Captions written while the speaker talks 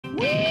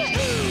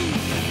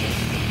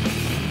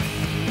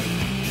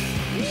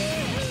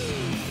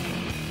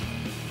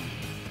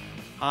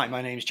Hi,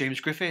 my name is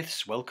James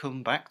Griffiths,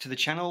 welcome back to the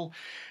channel,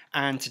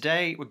 and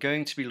today we're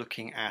going to be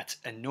looking at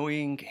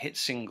annoying hit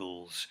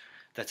singles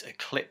that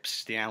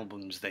eclipsed the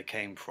albums they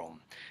came from.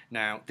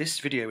 Now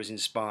this video is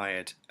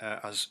inspired,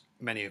 as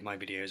many of my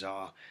videos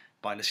are,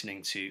 by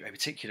listening to a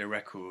particular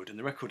record, and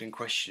the record in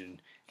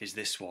question is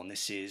this one.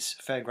 This is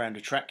Fairground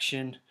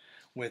Attraction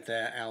with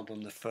their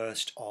album The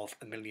First of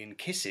a Million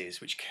Kisses,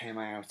 which came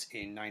out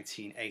in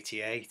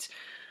 1988.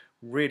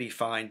 Really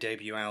fine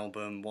debut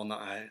album, one that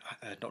I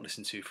had not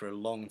listened to for a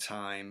long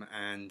time,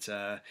 and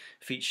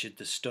featured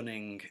the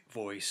stunning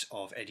voice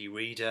of Eddie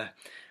Reader.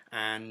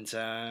 And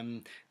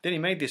they only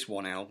made this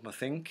one album, I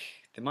think.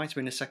 There might have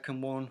been a second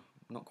one,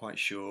 I'm not quite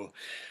sure.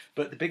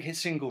 But the big hit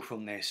single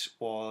from this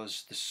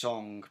was the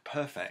song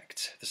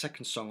Perfect, the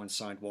second song on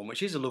side one,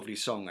 which is a lovely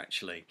song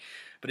actually.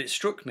 But it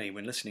struck me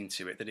when listening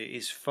to it that it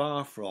is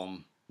far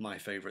from my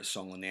favourite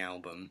song on the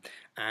album,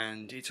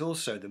 and it's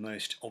also the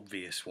most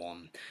obvious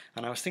one.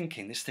 And I was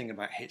thinking this thing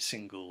about hit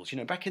singles, you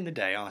know, back in the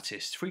day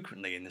artists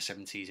frequently in the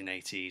 70s and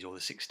 80s or the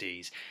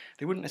 60s,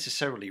 they wouldn't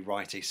necessarily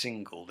write a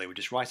single, they would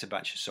just write a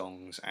batch of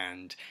songs,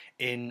 and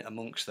in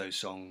amongst those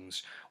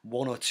songs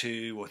one or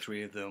two or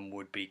three of them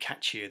would be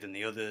catchier than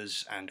the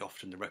others, and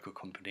often the record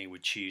company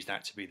would choose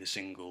that to be the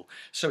single,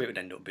 so it would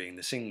end up being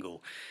the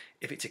single.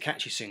 If it's a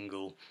catchy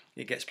single,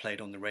 it gets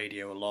played on the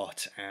radio a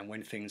lot, and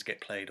when things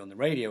get played on the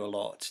radio a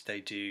lot,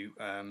 they do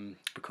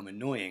become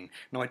annoying.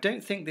 Now I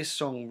don't think this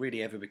song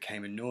really ever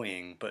became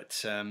annoying,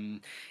 but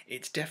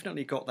it's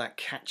definitely got that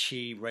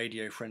catchy,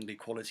 radio-friendly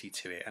quality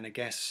to it, and I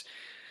guess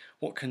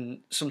what can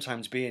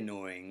sometimes be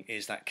annoying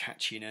is that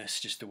catchiness,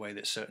 just the way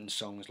that certain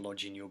songs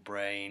lodge in your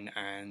brain,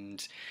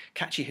 and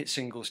catchy hit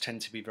singles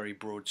tend to be very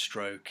broad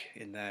stroke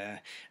in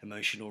their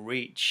emotional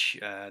reach.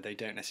 They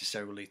don't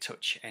necessarily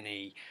touch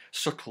any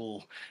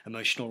subtle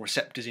emotional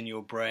receptors in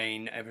your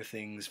brain.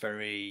 Everything's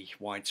very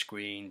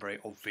widescreen, very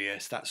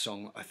obvious. That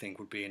song, I think,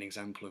 would be an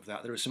example of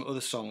that. There are some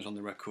other songs on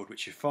the record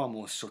which are far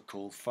more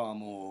subtle, far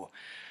more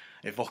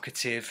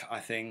evocative, I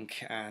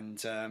think,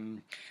 and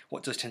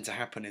what does tend to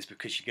happen is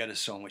because you get a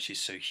song which is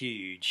so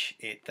huge,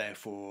 it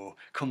therefore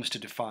comes to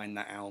define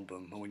that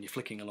album. And when you're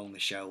flicking along the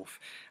shelf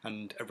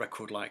and a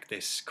record like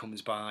this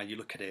comes by, you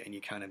look at it and you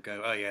kind of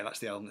go, oh yeah, that's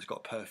the album that's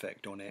got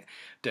Perfect on it,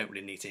 don't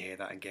really need to hear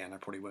that again, I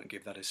probably won't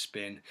give that a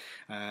spin.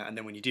 And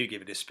then when you do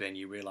give it a spin,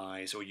 you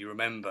realise, or you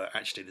remember,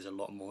 actually there's a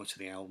lot more to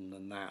the album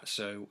than that.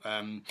 So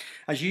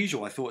as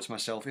usual, I thought to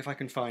myself, if I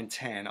can find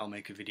 10, I'll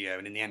make a video,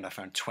 and in the end I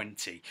found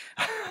 20.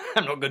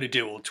 I'm not going to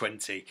do all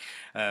 20,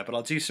 but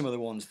I'll do some of the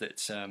ones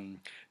that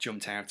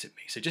jumped out at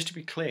me. So just to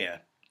be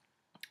clear,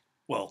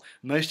 well,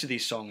 most of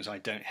these songs I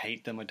don't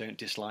hate them, I don't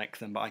dislike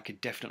them, but I could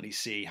definitely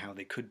see how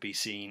they could be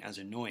seen as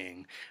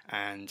annoying,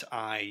 and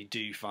I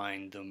do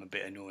find them a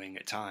bit annoying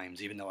at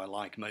times, even though I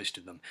like most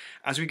of them.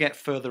 As we get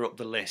further up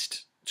the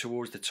list,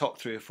 towards the top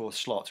 3 or 4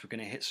 slots, we're going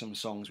to hit some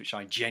songs which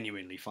I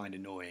genuinely find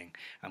annoying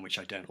and which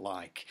I don't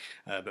like,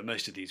 but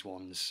most of these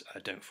ones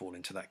don't fall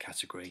into that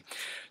category.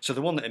 So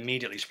the one that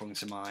immediately sprung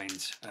to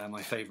mind,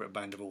 my favourite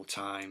band of all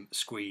time,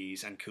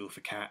 Squeeze and Cool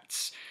for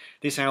Cats.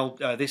 This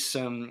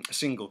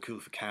single, Cool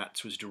for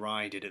Cats, was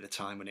derided at the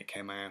time when it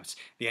came out.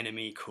 The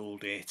Enemy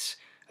called it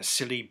a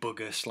silly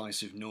bugger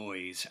slice of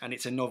noise, and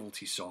it's a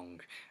novelty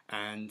song,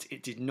 and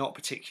it did not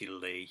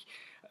particularly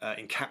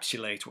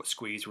encapsulate what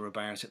Squeeze were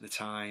about at the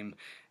time.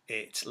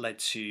 It led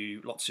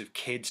to lots of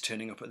kids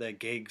turning up at their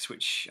gigs,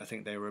 which I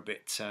think they were a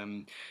bit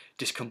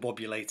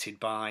discombobulated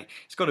by.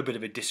 It's got a bit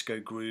of a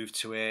disco groove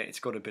to it, it's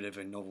got a bit of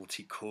a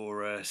novelty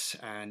chorus,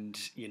 and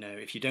you know,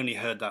 if you'd only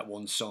heard that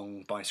one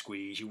song by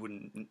Squeeze, you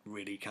wouldn't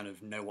really kind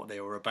of know what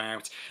they were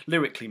about.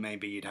 Lyrically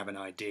maybe you'd have an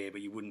idea,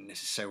 but you wouldn't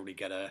necessarily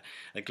get a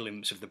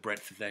glimpse of the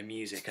breadth of their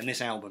music, and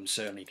this album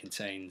certainly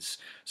contains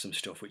some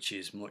stuff which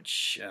is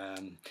much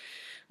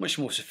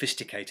more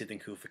sophisticated than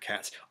Cool for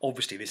Cats.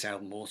 Obviously this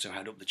album also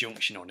had Up the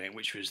Junction on it,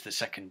 which was the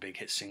second big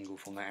hit single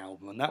from that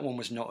album, and that one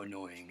was not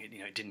annoying.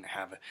 It didn't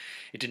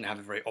have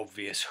a very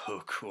obvious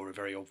hook or a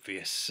very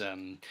obvious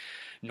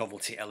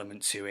novelty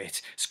element to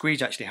it.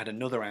 Squeeze actually had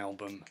another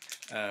album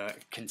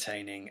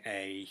containing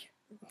a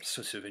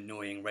sort of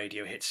annoying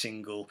radio hit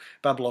single,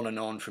 Babylon and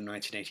On from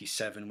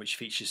 1987, which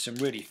features some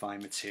really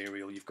fine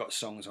material. You've got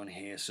songs on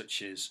here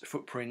such as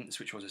Footprints,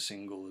 which was a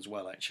single as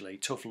well actually,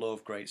 Tough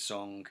Love, great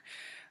song.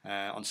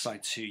 On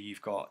side 2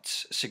 you've got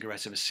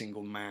Cigarette of a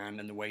Single Man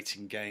and The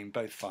Waiting Game,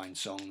 both fine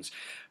songs.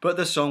 But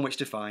the song which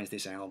defines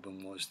this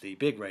album was the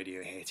big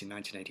radio hit in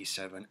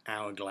 1987,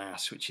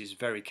 Hourglass, which is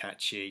very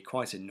catchy,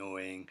 quite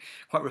annoying,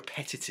 quite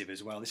repetitive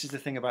as well. This is the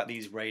thing about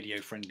these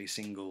radio-friendly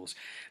singles,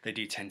 they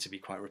do tend to be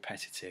quite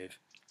repetitive.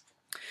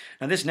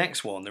 Now this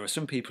next one, there are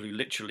some people who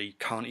literally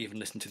can't even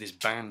listen to this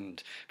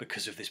band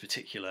because of this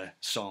particular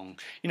song.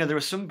 You know, there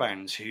are some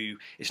bands who,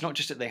 it's not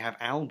just that they have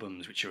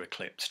albums which are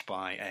eclipsed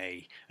by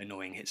a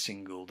annoying hit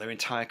single, their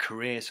entire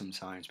career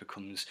sometimes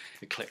becomes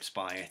eclipsed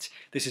by it.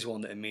 This is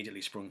one that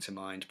immediately sprung to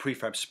mind,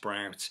 Prefab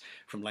Sprout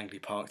from Langley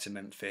Park to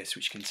Memphis,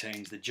 which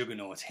contains the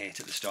juggernaut hit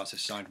at the start of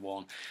side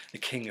one, The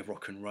King of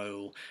Rock and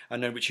Roll. I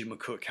know Richard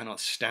McCook cannot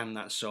stand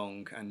that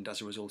song, and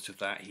as a result of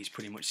that he's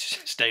pretty much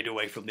stayed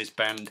away from this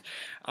band.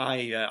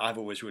 I've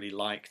always really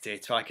liked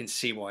it. I can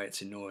see why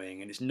it's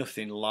annoying, and it's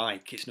nothing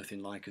like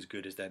as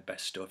good as their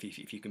best stuff.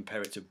 If you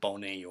compare it to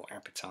Bonnie or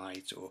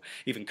Appetite or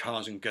even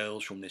Cars and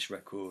Girls from this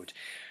record,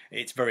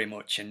 it's very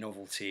much a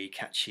novelty,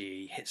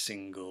 catchy hit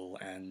single,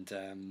 and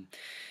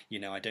you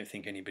know, I don't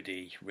think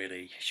anybody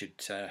really should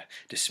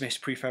dismiss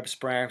Prefab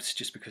Sprout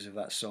just because of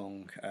that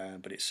song,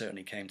 but it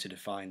certainly came to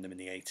define them in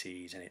the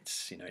 80s, and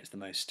it's, you know, it's the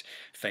most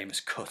famous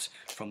cut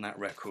from that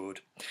record.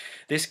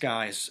 This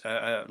guy's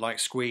like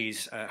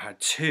Squeeze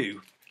had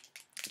two.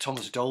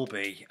 Thomas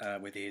Dolby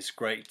with his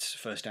great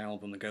first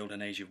album, The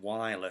Golden Age of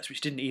Wireless,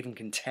 which didn't even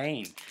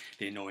contain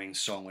the annoying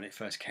song when it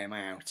first came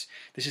out.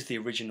 This is the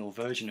original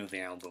version of the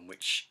album,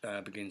 which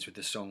begins with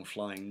the song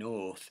Flying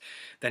North.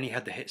 Then he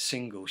had the hit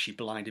single She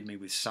Blinded Me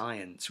With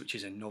Science, which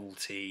is a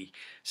novelty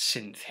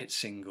synth hit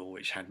single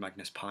which had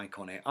Magnus Pike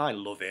on it. I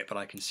love it, but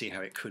I can see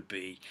how it could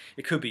be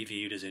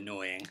viewed as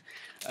annoying.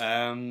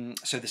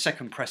 So the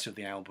second press of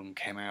the album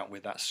came out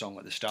with that song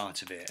at the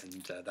start of it,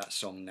 and that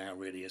song now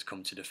really has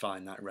come to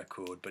define that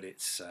record. But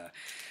it's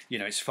you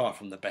know, it's far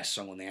from the best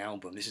song on the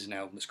album. This is an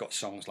album that's got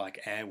songs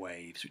like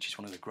Airwaves, which is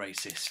one of the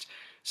greatest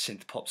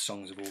synth pop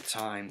songs of all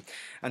time.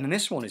 And then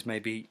this one is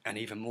maybe an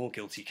even more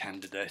guilty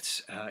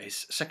candidate.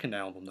 His second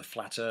album, The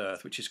Flat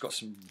Earth, which has got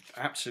some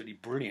absolutely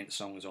brilliant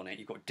songs on it.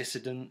 You've got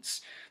Dissidents,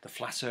 The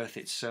Flat Earth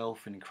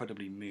itself, an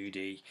incredibly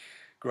moody,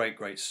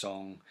 great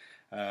song.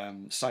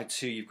 Side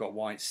 2, you've got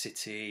White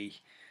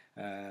City,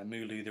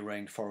 Mooloo the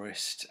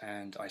Rainforest,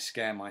 and I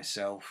Scare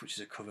Myself, which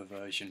is a cover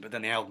version. But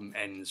then the album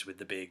ends with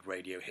the big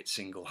radio hit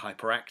single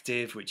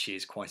Hyperactive, which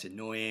is quite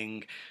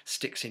annoying,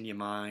 sticks in your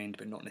mind,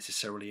 but not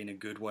necessarily in a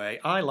good way.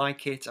 I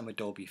like it, I'm a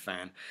Dolby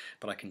fan,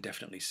 but I can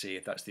definitely see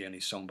if that's the only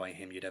song by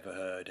him you'd ever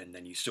heard, and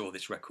then you saw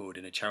this record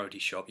in a charity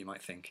shop, you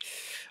might think,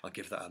 I'll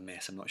give that a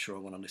miss. I'm not sure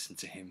I want to listen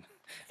to him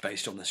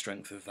based on the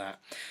strength of that.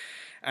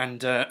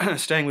 And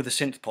staying with the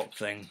synth pop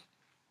thing,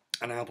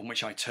 an album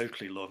which I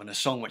totally love, and a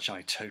song which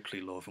I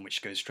totally love, and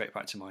which goes straight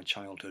back to my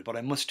childhood, but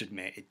I must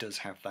admit it does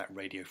have that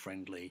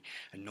radio-friendly,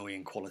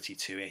 annoying quality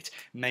to it,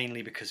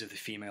 mainly because of the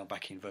female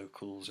backing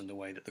vocals and the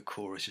way that the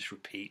chorus just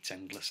repeats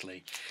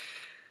endlessly.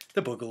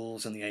 The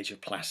Buggles and The Age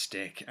of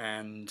Plastic,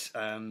 and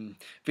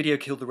Video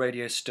Killed the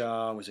Radio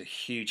Star was a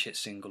huge hit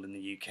single in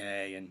the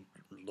UK and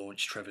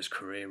launched Trevor's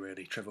career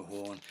really, Trevor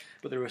Horn.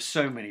 But there are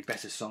so many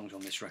better songs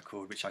on this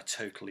record which I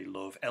totally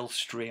love.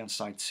 Elstree on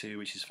side 2,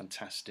 which is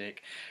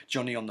fantastic,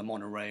 Johnny on the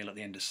Monorail at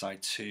the end of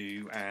side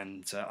 2,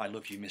 and I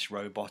Love You Miss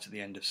Robot at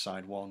the end of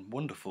side 1.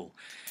 Wonderful,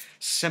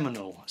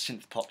 seminal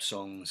synth pop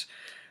songs.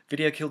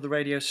 Video Killed the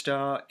Radio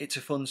Star, it's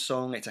a fun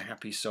song, it's a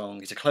happy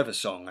song, it's a clever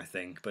song I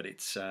think, but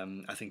it's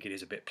I think it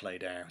is a bit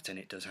played out, and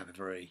it does have a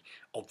very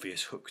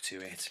obvious hook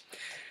to it.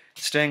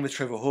 Staying with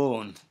Trevor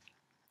Horn,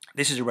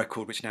 this is a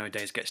record which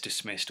nowadays gets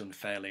dismissed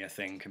unfairly, I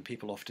think, and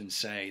people often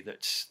say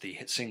that the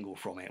hit single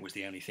from it was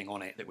the only thing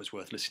on it that was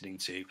worth listening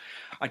to.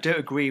 I don't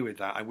agree with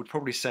that. I would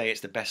probably say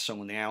it's the best song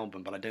on the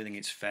album, but I don't think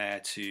it's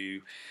fair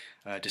to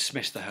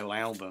dismiss the whole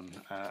album.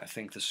 I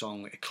think the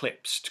song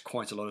eclipsed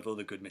quite a lot of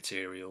other good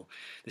material.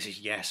 This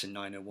is Yes and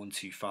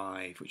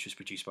 90125, which was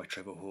produced by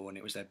Trevor Horn.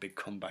 It was their big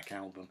comeback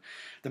album.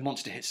 The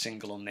monster hit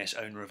single on this,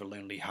 Owner of a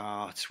Lonely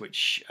Heart,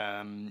 which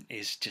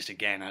is just,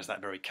 again, has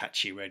that very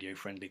catchy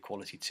radio-friendly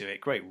quality to it.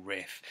 Great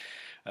riff.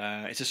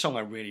 It's a song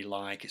I really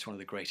like. It's one of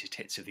the greatest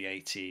hits of the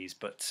 80s,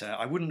 but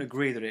I wouldn't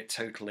agree that it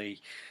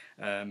totally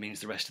means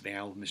the rest of the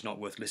album is not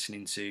worth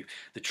listening to.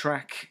 The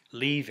track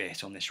Leave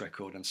It on this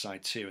record on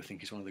side 2 I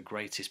think is one of the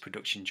greatest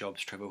production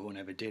jobs Trevor Horn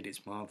ever did.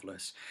 It's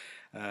marvellous.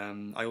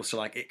 I also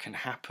like It Can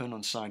Happen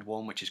on side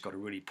 1, which has got a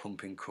really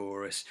pumping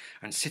chorus,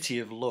 and City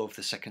of Love,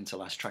 the second to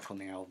last track on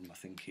the album, I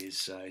think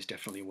is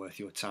definitely worth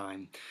your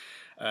time.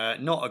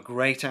 Not a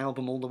great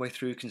album all the way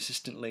through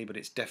consistently, but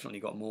it's definitely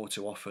got more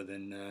to offer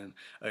than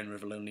Owner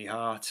of a Lonely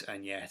Heart,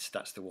 and yet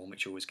that's the one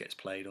which always gets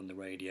played on the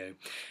radio.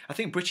 I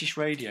think British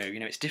radio,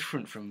 you know, it's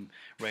different from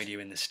radio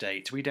in the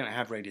States. We don't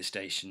have radio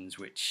stations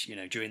which, you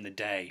know, during the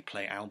day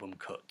play album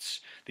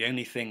cuts. The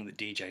only thing that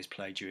DJs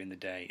play during the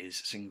day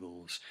is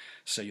singles,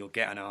 so you'll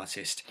get an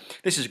artist.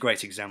 This is a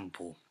great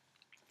example.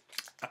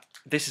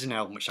 This is an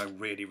album which I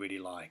really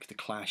like, The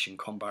Clash and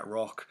Combat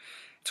Rock.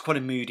 It's quite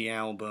a moody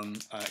album.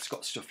 It's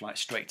got stuff like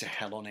Straight to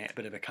Hell on it, a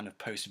bit of a kind of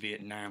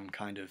post-Vietnam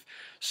kind of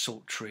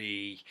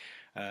sultry,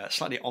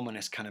 slightly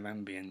ominous kind of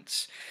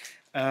ambience.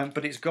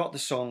 But it's got the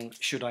song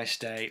Should I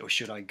Stay or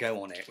Should I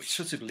Go on it, which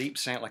sort of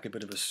leaps out like a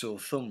bit of a sore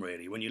thumb,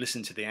 really, when you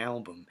listen to the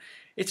album.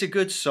 It's a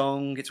good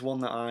song. It's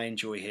one that I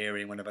enjoy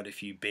hearing when I've had a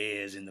few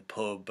beers in the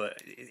pub,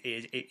 but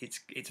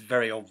it's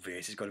very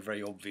obvious. It's got a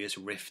very obvious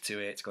riff to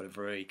it. It's got a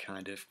very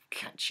kind of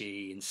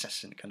catchy,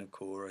 incessant kind of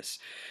chorus,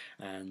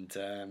 and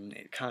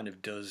it kind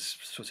of does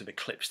sort of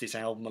eclipse this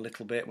album a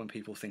little bit. When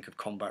people think of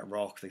combat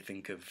rock, they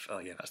think of, oh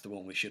yeah, that's the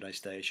one with Should I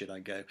Stay or Should I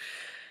Go.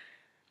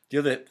 The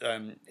other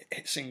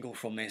hit single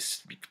from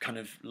this, kind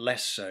of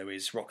less so,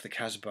 is Rock the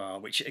Casbah,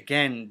 which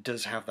again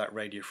does have that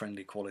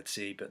radio-friendly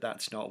quality, but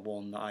that's not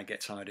one that I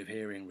get tired of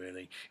hearing,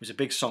 really. It was a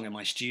big song in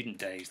my student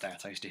days,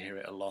 that. I used to hear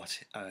it a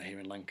lot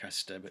here in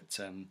Lancaster, but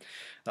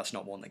that's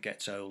not one that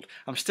gets old.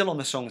 I'm still on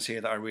the songs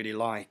here that I really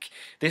like.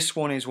 This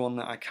one is one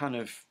that I kind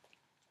of,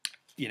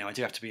 you know, I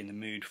do have to be in the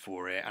mood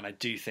for it, and I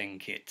do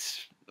think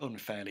it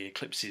unfairly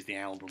eclipses the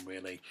album,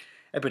 really.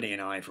 Ebony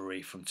and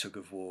Ivory from Tug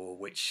of War,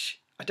 which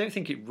I don't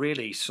think it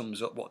really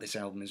sums up what this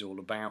album is all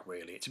about,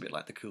 really. It's a bit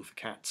like the Cool for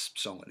Cats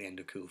song at the end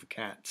of Cool for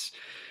Cats.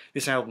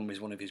 This album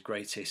is one of his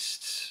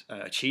greatest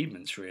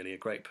achievements, really, a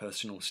great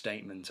personal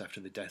statement after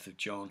the death of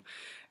John.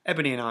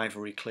 Ebony and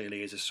Ivory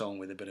clearly is a song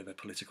with a bit of a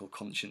political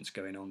conscience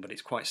going on, but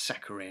it's quite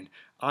saccharine.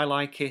 I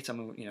like it.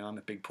 I'm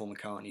a big Paul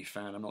McCartney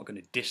fan. I'm not going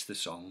to diss the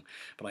song,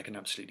 but I can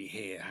absolutely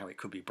hear how it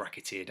could be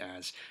bracketed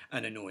as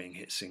an annoying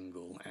hit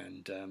single.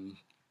 And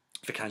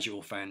for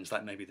casual fans,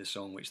 that may be the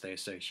song which they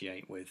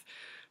associate with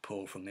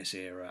Paul from this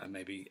era, and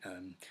maybe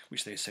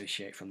which they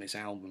associate from this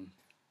album.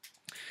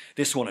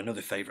 This one,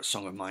 another favourite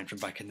song of mine from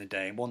back in the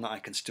day, and one that I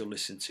can still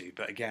listen to,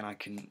 but again, I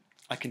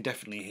can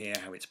definitely hear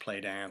how it's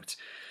played out.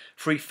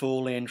 Free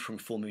Fallin' from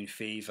Full Moon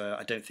Fever,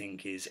 I don't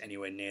think is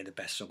anywhere near the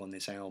best song on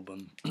this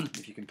album.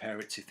 If you compare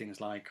it to things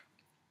like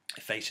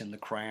Face in the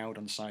Crowd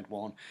on side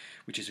 1,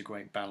 which is a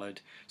great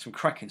ballad. Some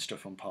cracking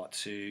stuff on part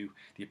 2.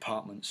 The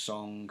Apartment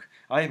Song.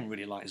 I even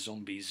really like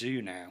Zombie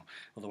Zoo now,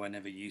 although I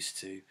never used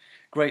to.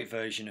 Great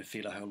version of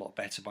Feel a Whole Lot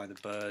Better by the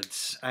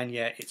Byrds. And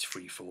yeah, it's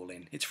Free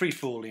Fallin'. It's Free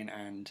Fallin'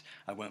 and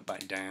I Won't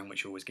Back Down,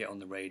 which you always get on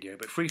the radio.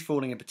 But Free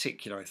Fallin' in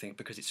particular, I think,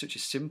 because it's such a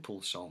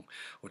simple song,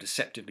 or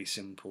deceptively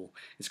simple.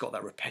 It's got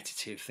that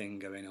repetitive thing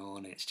going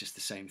on. It's just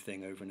the same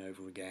thing over and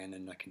over again,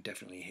 and I can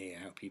definitely hear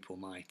how people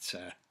might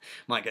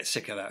get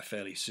sick of that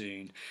fairly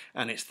soon.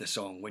 And it's the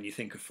song, when you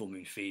think of Full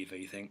Moon Fever,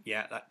 you think,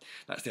 yeah,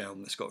 that's the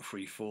album that's got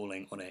Free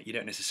Falling on it. You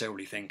don't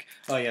necessarily think,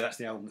 oh yeah, that's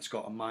the album that's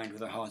got A Mind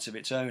with a Heart of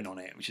Its Own on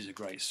it, which is a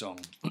great song.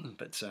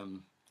 But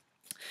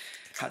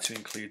had to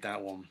include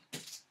that one.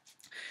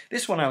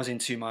 This one I was in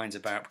two minds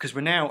about, because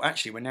we're now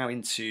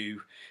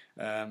into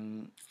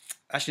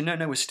actually,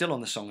 no, we're still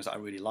on the songs that I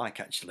really like,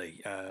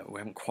 actually. We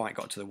haven't quite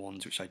got to the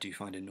ones which I do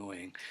find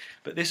annoying.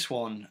 But this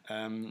one,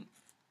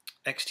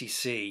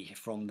 XTC,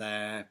 from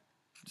their,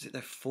 is it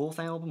their 4th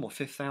album or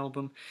 5th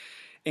album?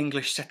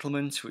 English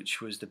Settlement, which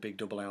was the big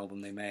double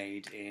album they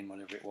made in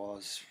whatever it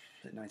was,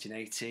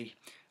 1980.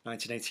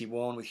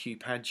 1981 with Hugh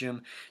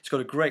Padgham. It's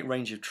got a great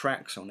range of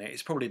tracks on it.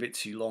 It's probably a bit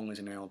too long as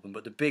an album,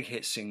 but the big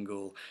hit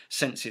single,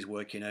 Senses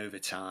Working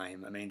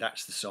Overtime, I mean,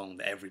 that's the song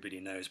that everybody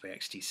knows by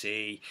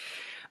XTC.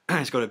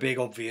 It's got a big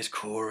obvious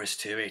chorus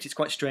to it. It's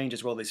quite strange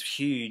as well, this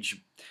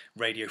huge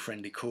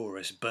radio-friendly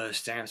chorus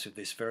bursts out of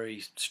this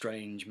very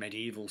strange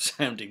medieval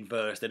sounding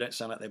verse. They don't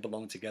sound like they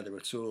belong together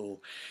at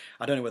all.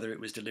 I don't know whether it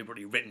was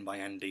deliberately written by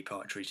Andy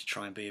Partridge to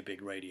try and be a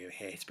big radio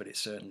hit, but it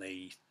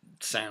certainly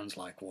sounds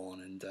like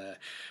one. And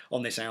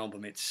on this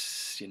album,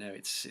 it's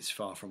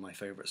far from my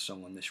favourite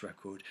song on this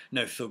record.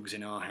 No Thugs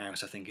in Our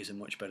House, I think, is a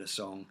much better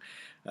song.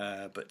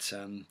 But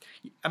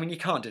I mean, you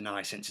can't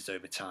deny Senses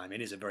Overtime.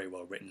 It is a very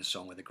well written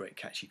song with a great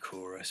catchy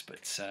chorus,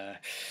 but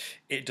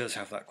it does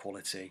have that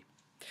quality.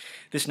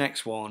 This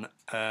next one,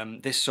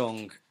 this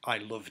song I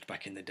loved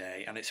back in the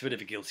day, and it's a bit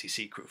of a guilty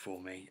secret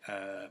for me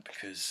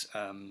because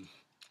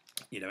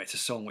it's a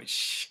song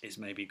which is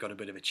maybe got a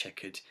bit of a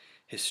checkered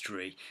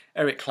history.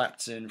 Eric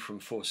Clapton from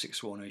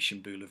 461 Ocean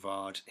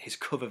Boulevard, his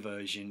cover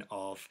version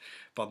of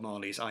Bob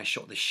Marley's I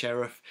Shot the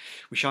Sheriff,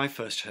 which I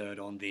first heard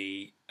on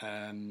the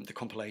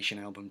compilation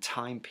album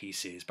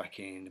Timepieces back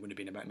in, it would have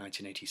been about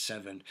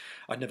 1987.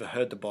 I'd never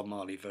heard the Bob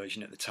Marley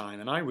version at the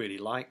time, and I really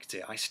liked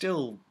it. I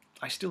still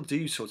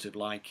do sort of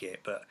like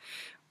it, but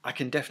I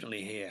can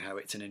definitely hear how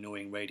it's an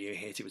annoying radio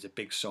hit. It was a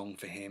big song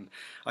for him.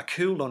 I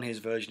cooled on his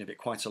version of it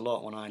quite a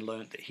lot when I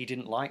learnt that he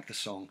didn't like the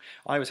song.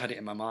 I always had it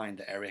in my mind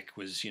that Eric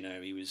was, he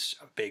was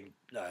a big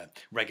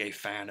reggae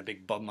fan, a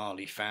big Bob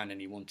Marley fan,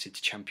 and he wanted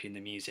to champion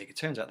the music. It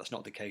turns out that's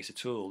not the case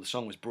at all. The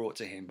song was brought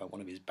to him by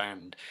one of his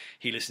band.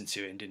 He listened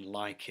to it and didn't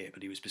like it,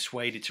 but he was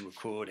persuaded to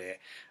record it,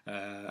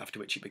 after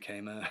which it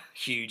became a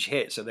huge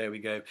hit. So there we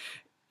go.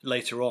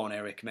 Later on,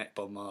 Eric met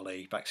Bob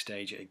Marley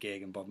backstage at a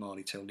gig, and Bob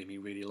Marley told him he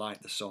really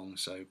liked the song.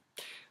 So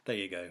there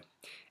you go.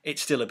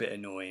 It's still a bit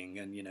annoying,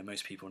 and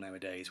most people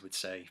nowadays would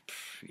say,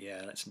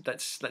 yeah,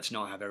 let's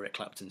not have Eric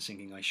Clapton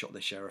singing "I Shot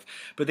the Sheriff."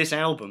 But this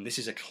album, this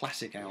is a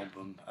classic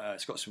album.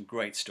 It's got some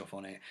great stuff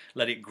on it.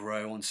 "Let It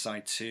Grow" on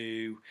side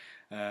 2.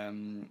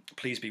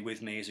 "Please Be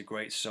With Me" is a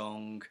great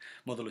song.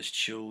 "Motherless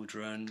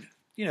Children."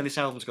 you know, this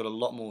album's got a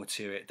lot more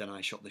to it than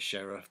I Shot the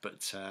Sheriff,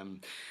 but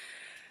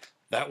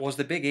that was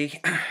the biggie.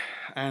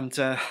 And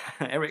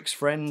Eric's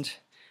friend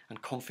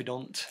and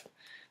confidant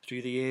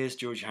through the years,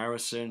 George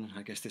Harrison,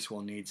 I guess this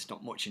one needs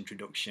not much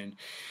introduction.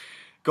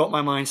 Got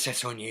My Mind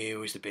Set on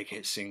You is the big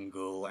hit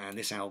single, and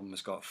this album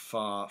has got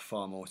far,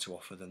 far more to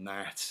offer than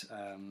that.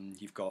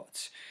 You've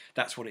got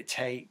That's What It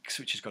Takes,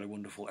 which has got a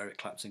wonderful Eric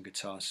Clapton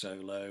guitar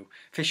solo.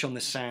 Fish on the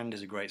Sand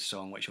is a great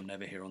song, which you'll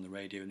never hear on the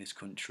radio in this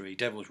country.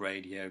 Devil's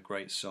Radio,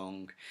 great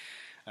song.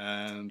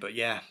 But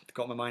yeah,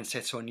 Got My Mind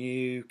Set on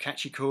You,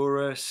 catchy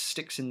chorus,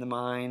 sticks in the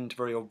mind,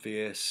 very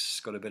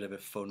obvious, got a bit of a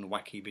fun,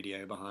 wacky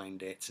video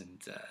behind it, and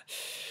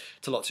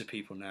to lots of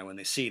people now, when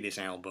they see this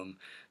album,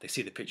 they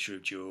see the picture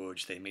of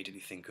George, they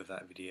immediately think of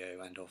that video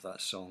and of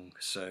that song.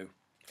 So,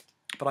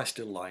 but I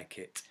still like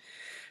it.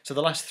 So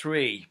the last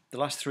three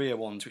are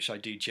ones which I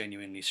do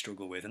genuinely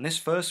struggle with, and this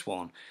first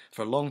one,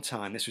 for a long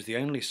time, this was the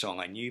only song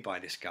I knew by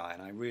this guy,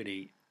 and I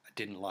really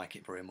didn't like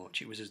it very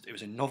much. It was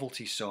a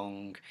novelty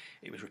song.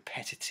 It was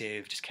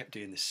repetitive, just kept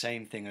doing the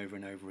same thing over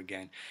and over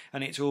again,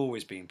 and it's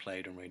always being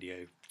played on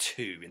Radio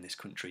 2 in this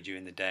country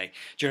during the day.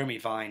 Jeremy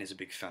Vine is a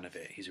big fan of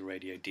it. He's a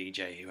radio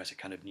DJ who has a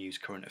kind of news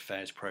current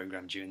affairs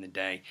program during the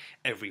day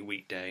every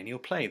weekday, and he'll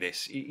play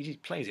this. He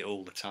plays it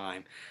all the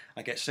time.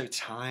 I get so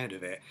tired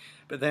of it.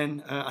 But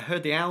then I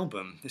heard the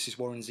album. This is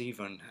Warren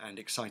Zevon and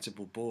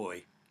Excitable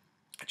Boy.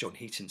 John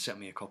Heaton sent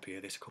me a copy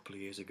of this a couple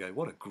of years ago.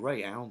 What a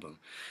great album.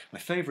 My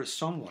favourite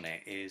song on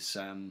it is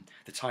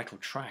the title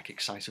track,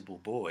 Excitable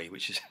Boy,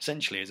 which is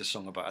essentially is a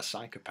song about a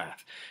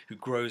psychopath who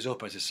grows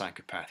up as a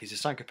psychopath. He's a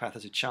psychopath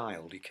as a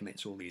child. He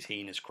commits all these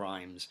heinous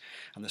crimes,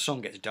 and the song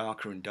gets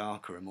darker and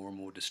darker and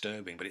more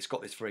disturbing, but it's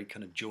got this very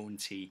kind of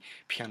jaunty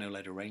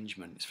piano-led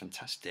arrangement. It's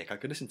fantastic. I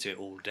could listen to it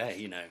all day,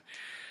 you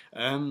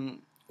know.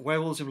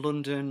 Werewolves of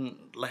London,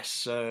 less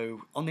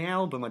so. On the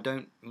album, I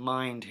don't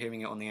mind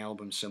hearing it on the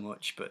album so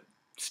much, but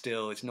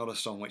still, it's not a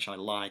song which I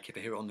like. If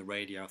I hear it on the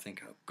radio, I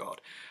think, oh God,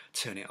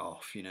 turn it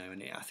off, you know.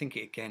 And I think,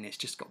 again, it's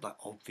just got that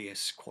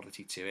obvious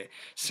quality to it.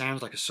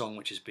 Sounds like a song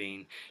which has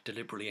been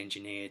deliberately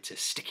engineered to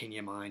stick in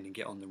your mind and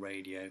get on the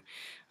radio.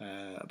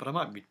 But I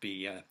might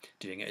be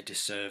doing it a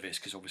disservice,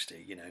 because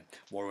obviously, you know,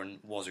 Warren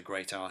was a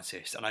great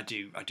artist, and I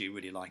do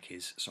really like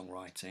his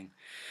songwriting.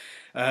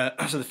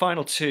 So the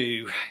final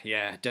two,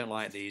 yeah, don't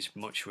like these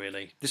much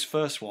really. This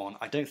first one,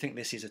 I don't think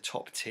this is a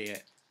top tier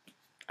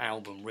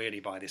album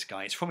really by this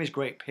guy. It's from his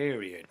great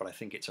period, but I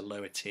think it's a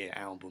lower tier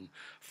album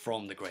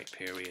from the great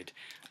period.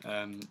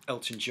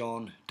 Elton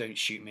John, Don't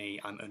Shoot Me,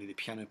 I'm Only the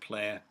Piano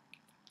Player,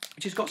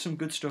 which has got some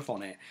good stuff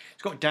on it.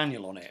 It's got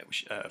Daniel on it,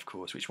 which, of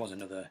course, which was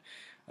another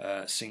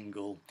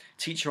single.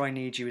 Teacher I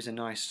Need You is a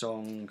nice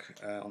song.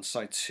 On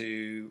side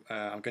 2,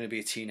 I'm Going to Be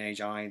a Teenage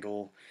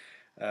Idol.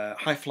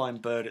 High Flying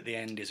Bird at the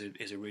end is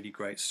a really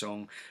great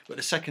song, but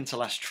the second to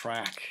last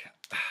track,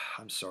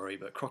 I'm sorry,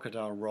 but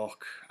Crocodile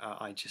Rock,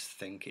 I just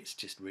think it's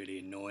just really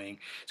annoying.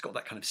 It's got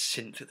that kind of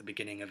synth at the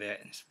beginning of it,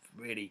 and it's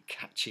really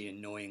catchy,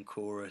 annoying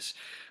chorus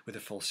with a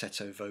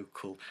falsetto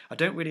vocal. I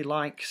don't really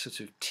like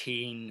sort of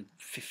teen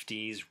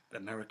 50s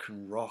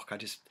American rock. I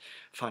just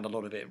find a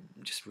lot of it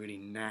just really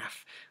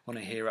naff. When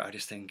I hear it, I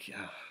just think,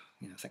 oh,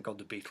 you know, thank God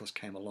the Beatles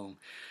came along.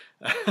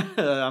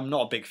 I'm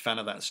not a big fan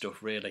of that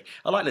stuff, really.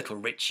 I like Little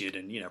Richard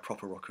and, you know,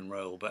 proper rock and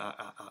roll, but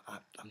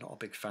I'm not a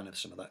big fan of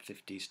some of that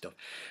 50s stuff.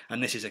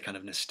 And this is a kind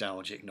of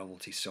nostalgic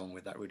novelty song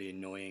with that really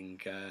annoying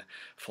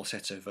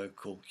falsetto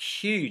vocal.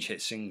 Huge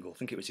hit single. I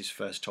think it was his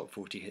first top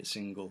 40 hit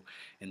single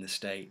in the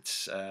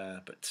States.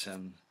 But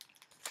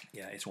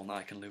yeah, it's one that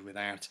I can live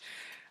without.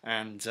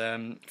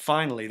 And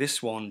finally,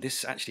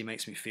 this actually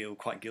makes me feel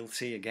quite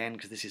guilty again,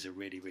 because this is a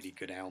really, really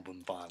good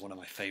album by one of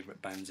my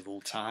favourite bands of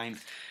all time.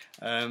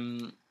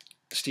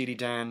 Steely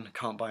Dan,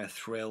 Can't Buy a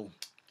Thrill.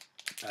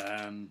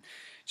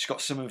 It's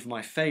got some of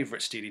my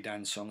favourite Steely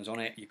Dan songs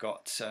on it. You've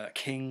got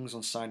Kings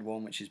on side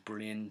 1, which is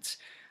brilliant.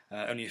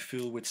 Only a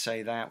Fool Would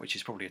Say That, which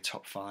is probably a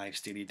top 5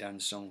 Steely Dan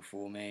song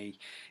for me.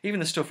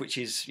 Even the stuff which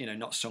is, you know,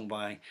 not sung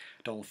by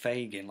Donald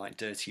Fagen, like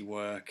Dirty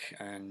Work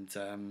and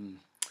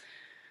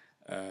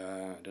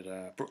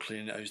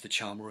Brooklyn Owes the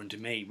Charmer Under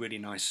Me, really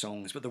nice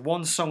songs. But the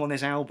one song on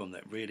this album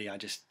that really I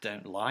just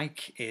don't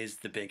like is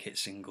the big hit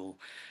single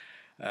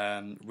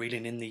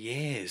Reeling in the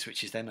Years,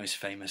 which is their most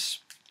famous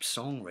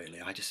song, really.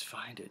 I just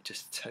find it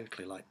just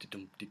totally like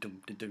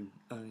dum-de-dum-de-dum.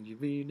 Are you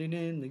reeling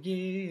in the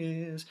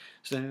years,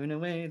 stowing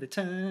away the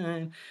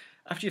time?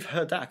 After you've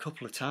heard that a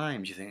couple of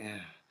times, you think,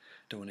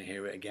 don't want to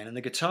hear it again. And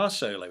the guitar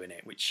solo in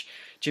it, which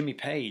Jimmy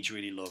Page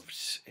really loved,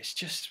 it's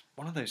just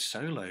one of those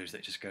solos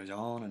that just goes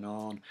on and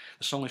on.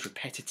 The song is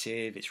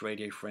repetitive, it's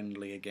radio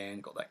friendly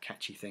again, got that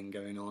catchy thing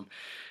going on.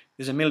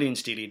 There's a million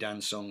Steely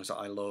Dan songs that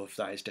I love,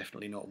 that is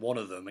definitely not one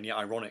of them, and yet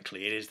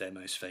ironically it is their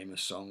most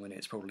famous song, and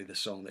it's probably the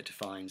song that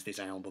defines this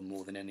album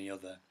more than any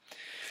other.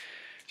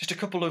 Just a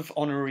couple of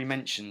honorary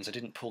mentions. I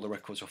didn't pull the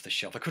records off the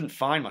shelf. I couldn't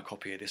find my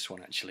copy of this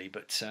one actually,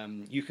 but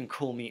You Can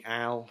Call Me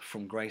Al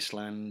from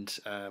Graceland,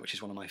 which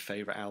is one of my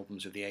favourite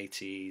albums of the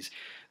 80s.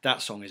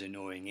 That song is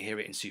annoying. You hear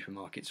it in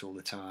supermarkets all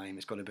the time.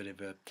 It's got a bit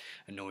of a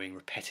annoying,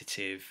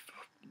 repetitive,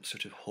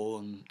 sort of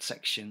horn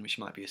section, which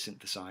might be a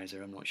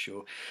synthesizer, I'm not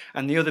sure.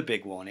 And the other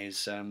big one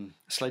is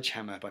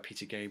Sledgehammer by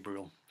Peter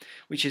Gabriel,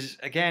 which is,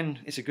 again,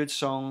 it's a good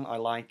song, I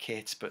like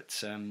it,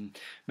 but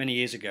many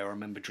years ago I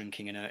remember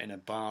drinking in a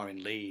bar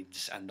in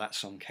Leeds, and that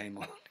song came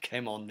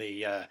on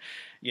the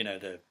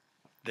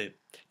the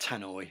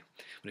tannoy,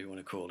 whatever you want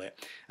to call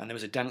it, and there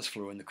was a dance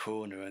floor in the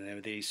corner, and there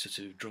were these sort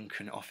of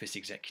drunken office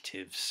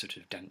executives sort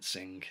of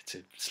dancing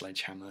to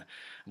Sledgehammer,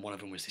 and one of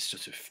them was this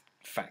sort of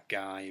fat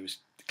guy who was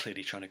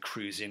clearly trying to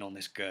cruise in on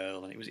this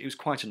girl, and it was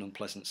quite an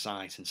unpleasant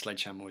sight, and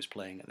Sledgehammer was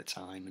playing at the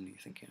time, and you're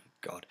thinking, oh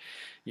God,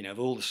 of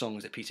all the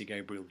songs that Peter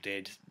Gabriel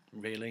did,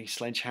 really,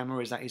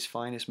 Sledgehammer, is that his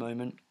finest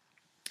moment?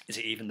 Is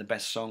it even the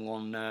best song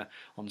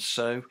on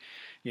So?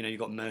 You've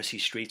got Mercy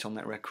Street on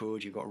that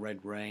record, you've got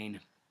Red Rain.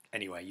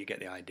 Anyway, you get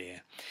the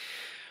idea.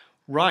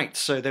 Right,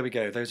 so there we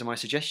go. Those are my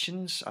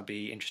suggestions. I'd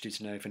be interested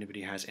to know if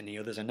anybody has any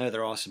others. I know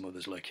there are some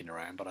others lurking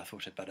around, but I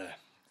thought I'd better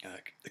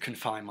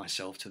confine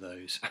myself to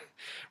those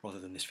rather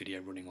than this video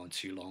running on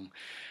too long.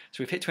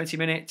 So we've hit 20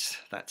 minutes.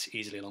 That's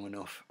easily long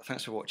enough.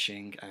 Thanks for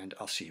watching, and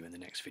I'll see you in the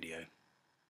next video.